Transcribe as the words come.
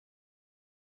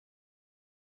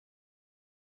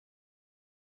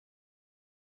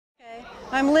Okay.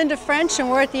 I'm Linda French and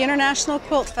we're at the International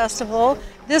Quilt Festival.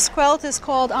 This quilt is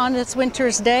called On Its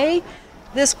Winter's Day.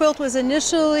 This quilt was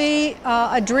initially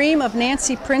a dream of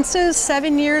Nancy Prince's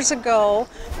 7 years ago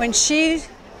when she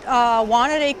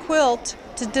wanted a quilt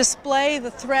to display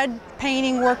the thread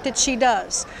painting work that she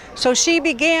does. So she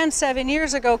began 7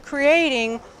 years ago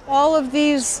creating all of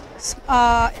these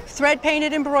thread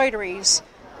painted embroideries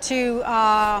to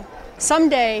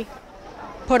someday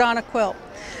put on a quilt.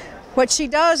 What she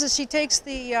does is she takes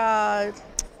the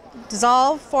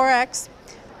Dissolve 4X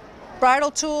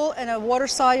bridle tool and a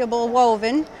water-soluble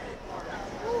woven,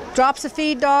 drops the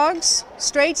feed dogs,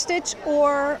 straight stitch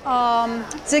or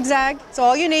zigzag, it's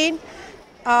all you need,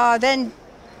 then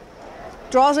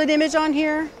draws an image on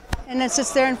here and then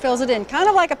sits there and fills it in, kind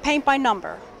of like a paint by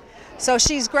number. So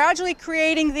she's gradually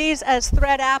creating these as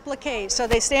thread appliques. So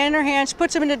they stand in her hand, she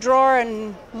puts them in a drawer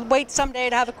and waits someday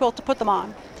to have a quilt to put them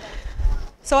on.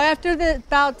 So after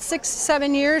about 6 to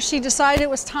 7 years, she decided it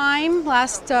was time,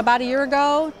 about a year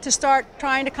ago, to start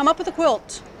trying to come up with a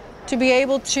quilt to be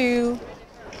able to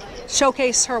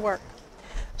showcase her work.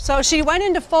 So she went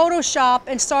into Photoshop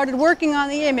and started working on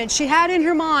the image. She had in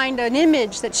her mind an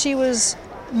image that she was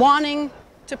wanting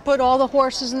to put all the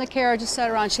horses and the carriage,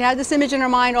 etc. on. She had this image in her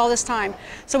mind all this time.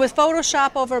 So with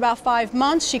Photoshop, over about 5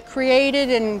 months, she created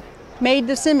and made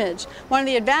this image. One of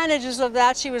the advantages of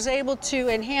that, she was able to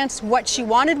enhance what she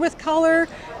wanted with color,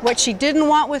 what she didn't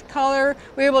want with color.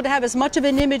 We were able to have as much of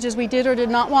an image as we did or did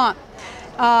not want.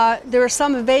 There was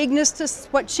some vagueness to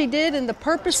what she did, and the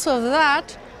purpose of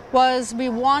that was we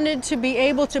wanted to be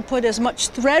able to put as much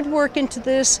thread work into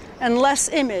this and less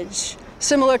image,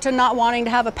 similar to not wanting to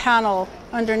have a panel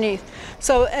underneath.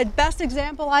 So a best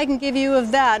example I can give you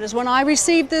of that is when I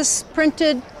received this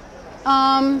printed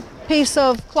piece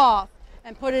of cloth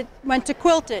and went to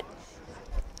quilt it.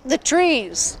 The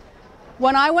trees.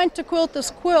 When I went to quilt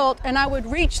this quilt and I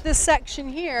would reach this section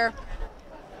here,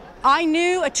 I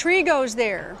knew a tree goes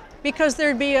there because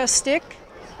there'd be a stick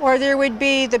or there would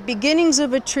be the beginnings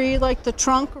of a tree like the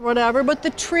trunk or whatever, but the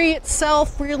tree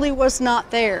itself really was not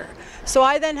there. So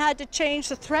I then had to change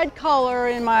the thread color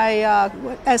in my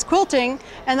as quilting,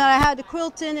 and then I had to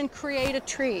quilt in and create a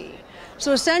tree.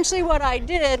 So essentially what I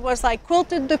did was I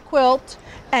quilted the quilt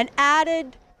and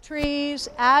added trees,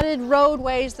 added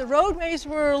roadways. The roadways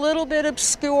were a little bit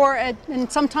obscure and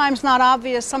sometimes not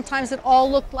obvious. Sometimes it all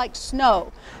looked like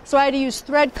snow. So I had to use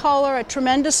thread color, a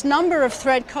tremendous number of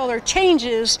thread color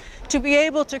changes to be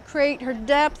able to create her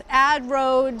depth, add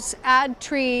roads, add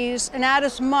trees, and add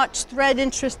as much thread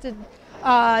interested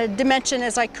dimension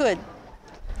as I could.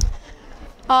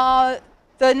 I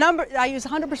use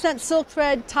 100% silk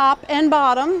thread top and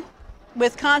bottom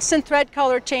with constant thread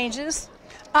color changes.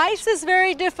 Ice is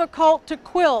very difficult to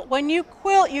quilt. When you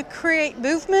quilt, you create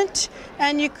movement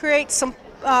and you create some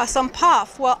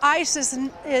puff. Well, ice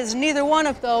is neither one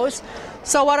of those.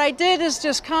 So what I did is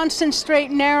just constant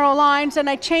straight narrow lines, and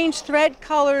I changed thread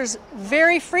colors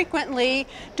very frequently,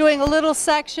 doing a little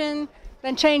section,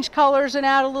 then change colors and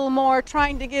add a little more,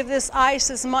 trying to give this ice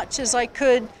as much as I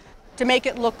could to make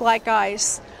it look like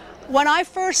ice. When I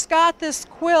first got this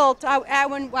quilt,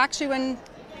 when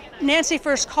Nancy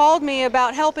first called me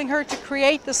about helping her to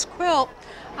create this quilt,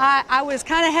 I was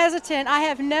kind of hesitant. I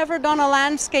have never done a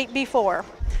landscape before.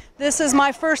 This is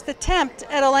my first attempt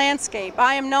at a landscape.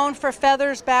 I am known for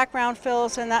feathers, background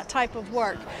fills, and that type of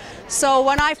work. So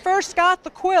when I first got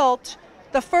the quilt,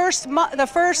 the first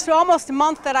almost a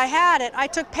month that I had it, I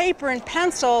took paper and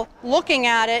pencil, looking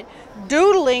at it,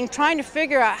 doodling, trying to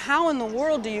figure out how in the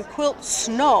world do you quilt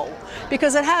snow?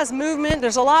 Because it has movement,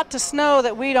 there's a lot to snow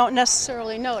that we don't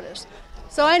necessarily notice.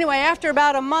 So anyway, after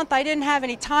about a month, I didn't have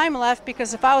any time left,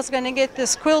 because if I was going to get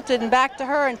this quilted and back to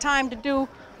her in time to do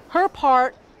her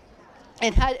part,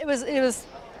 it was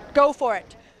go for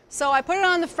it. So I put it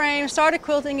on the frame, started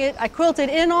quilting it. I quilted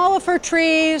in all of her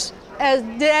trees,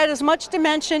 add as much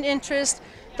dimension, interest.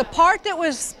 The part that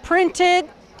was printed,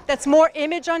 that's more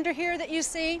image under here that you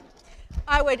see,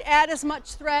 I would add as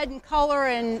much thread and color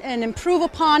and improve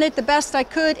upon it the best I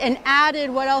could, and added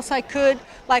what else I could,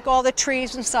 like all the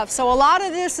trees and stuff. So a lot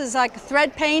of this is like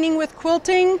thread painting with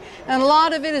quilting, and a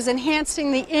lot of it is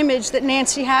enhancing the image that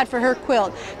Nancy had for her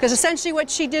quilt. Because essentially what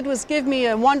she did was give me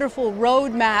a wonderful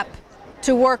road map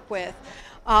to work with.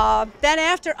 Then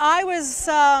after I was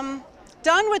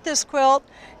done with this quilt,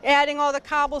 adding all the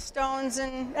cobblestones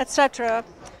and etc.,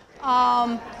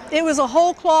 it was a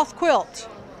whole cloth quilt.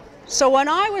 So when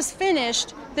I was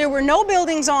finished, there were no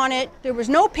buildings on it, there was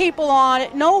no people on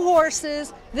it, no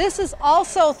horses. This is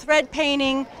also thread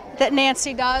painting that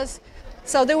Nancy does.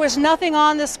 So there was nothing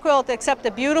on this quilt except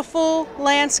a beautiful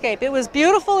landscape. It was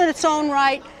beautiful in its own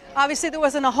right. Obviously there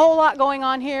wasn't a whole lot going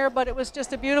on here, but it was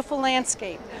just a beautiful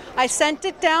landscape. I sent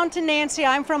it down to Nancy.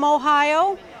 I'm from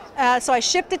Ohio, so I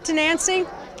shipped it to Nancy.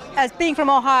 As being from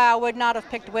Ohio, I would not have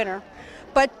picked winter.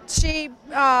 But she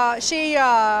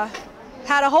had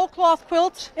a whole cloth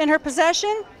quilt in her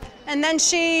possession, and then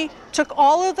she took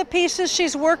all of the pieces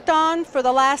she's worked on for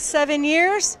the last 7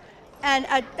 years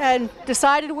and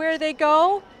decided where they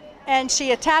go, and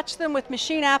she attached them with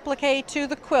machine applique to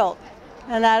the quilt.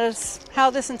 And that is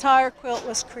how this entire quilt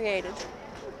was created.